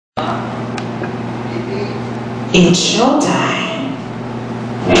It's showtime.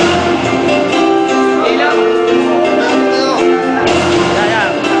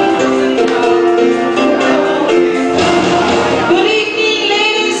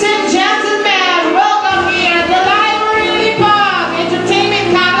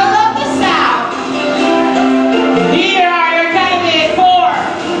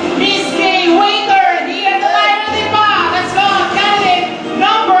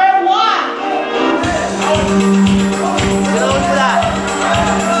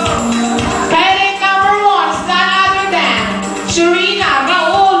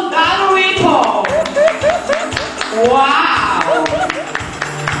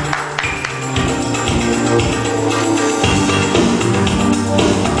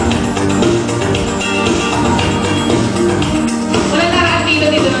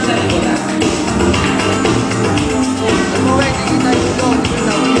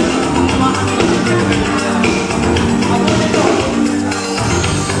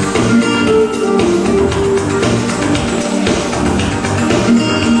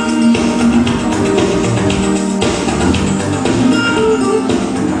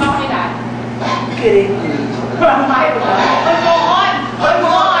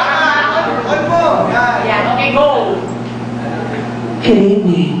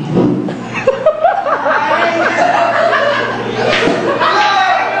 Kidding.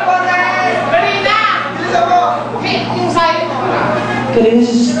 Kidding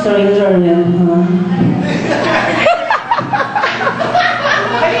is stranger yan, ha?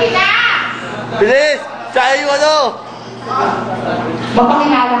 Bilis! Sayang yung ano!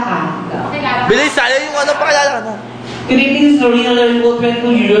 Mapakilala ka. Bilis! Sayang yung ano, pakilala ka na. Greetings, Serena,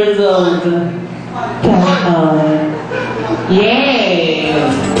 22 years old. Yay!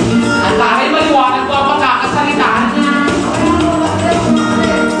 Ang taray maliwanag ko ang pagkakasalitaan niya.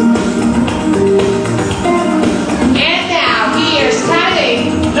 And now, here's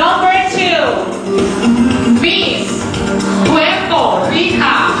standing number 2. Miss Puerto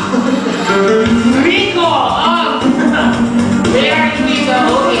Rica. Rico of Very Rico.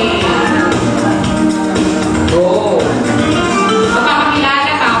 Okay. Oh.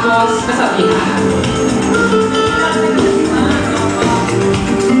 Magpapakilala tapos kasabihan.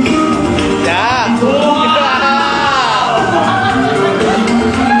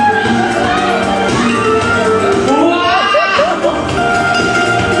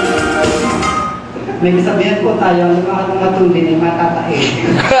 May kasabihan po tayo, ang mga matulin ay matatae.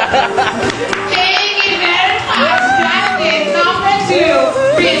 Thank you very much. Candidate number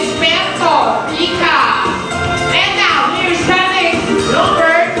 2, Miss Puerto Rica. And now, here's candidate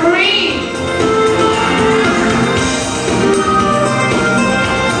number 3.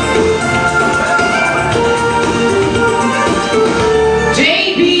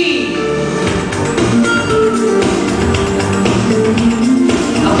 JB.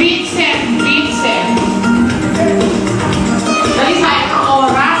 Vincent. Dalisay ang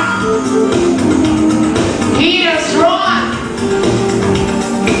oras. Here's Ron.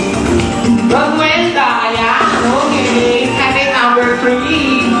 Ronwelda. Ayan. Okay. Candidate number 3.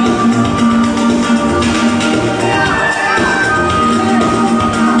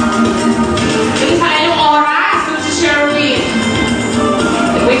 Dalisay yung oras. Ito si Sherwin.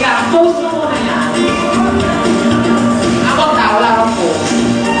 Wait lang. Post mo muna yan. Ako na. Wala kang post.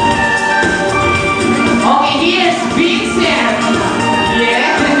 Okay, here's Vincent.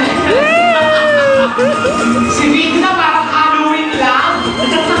 Yeah. Si Vincent parang Halloween lang.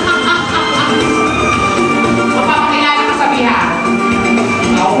 Mapapakilala ka sabihan.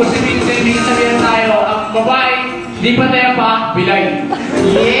 Ako po si Vincent, hindi sabihan tayo. Ang babae, di pa tayo pa, bilay.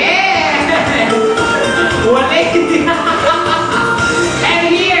 Yeah! Wala. And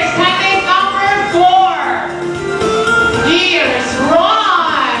here's candidate number 4. Here's Ron.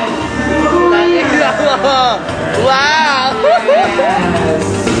 Wow! Yes.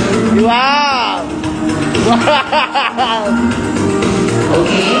 Wow! Wow!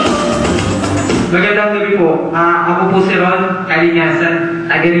 Okay. Magandang gabi po. Ako po si Ron Kalingasan,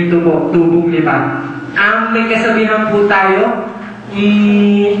 taga rito po, Tubong Lipan. May kasabihan po tayo,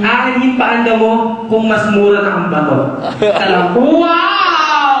 aanhin pa anda mo kung mas mura na ang bato. Salam po.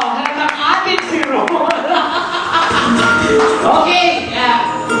 Wow! Halagang atin si Ron. Okay.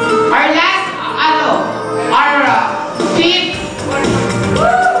 Our last, fifth,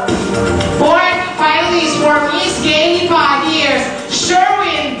 fourth finalist for Miss Gay Pa. Here's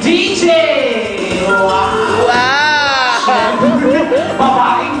Sherwin DJ. Wow! Wow!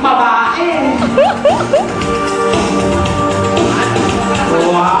 Babaeng babae.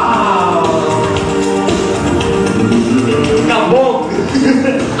 Wow! Kalbong.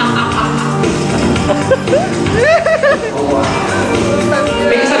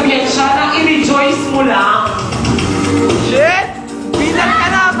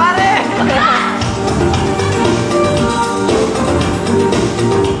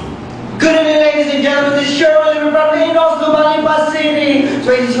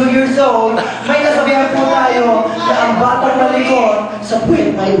 22 years old, may kasabihan po tayo na ang batang malikot sa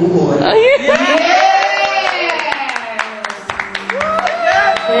puwet may uod. Yes!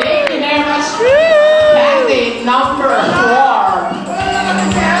 Thank you very much. Candidate number 4.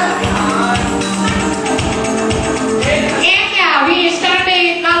 And now, he is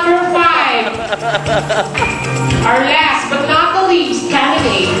candidate number 5. Our last.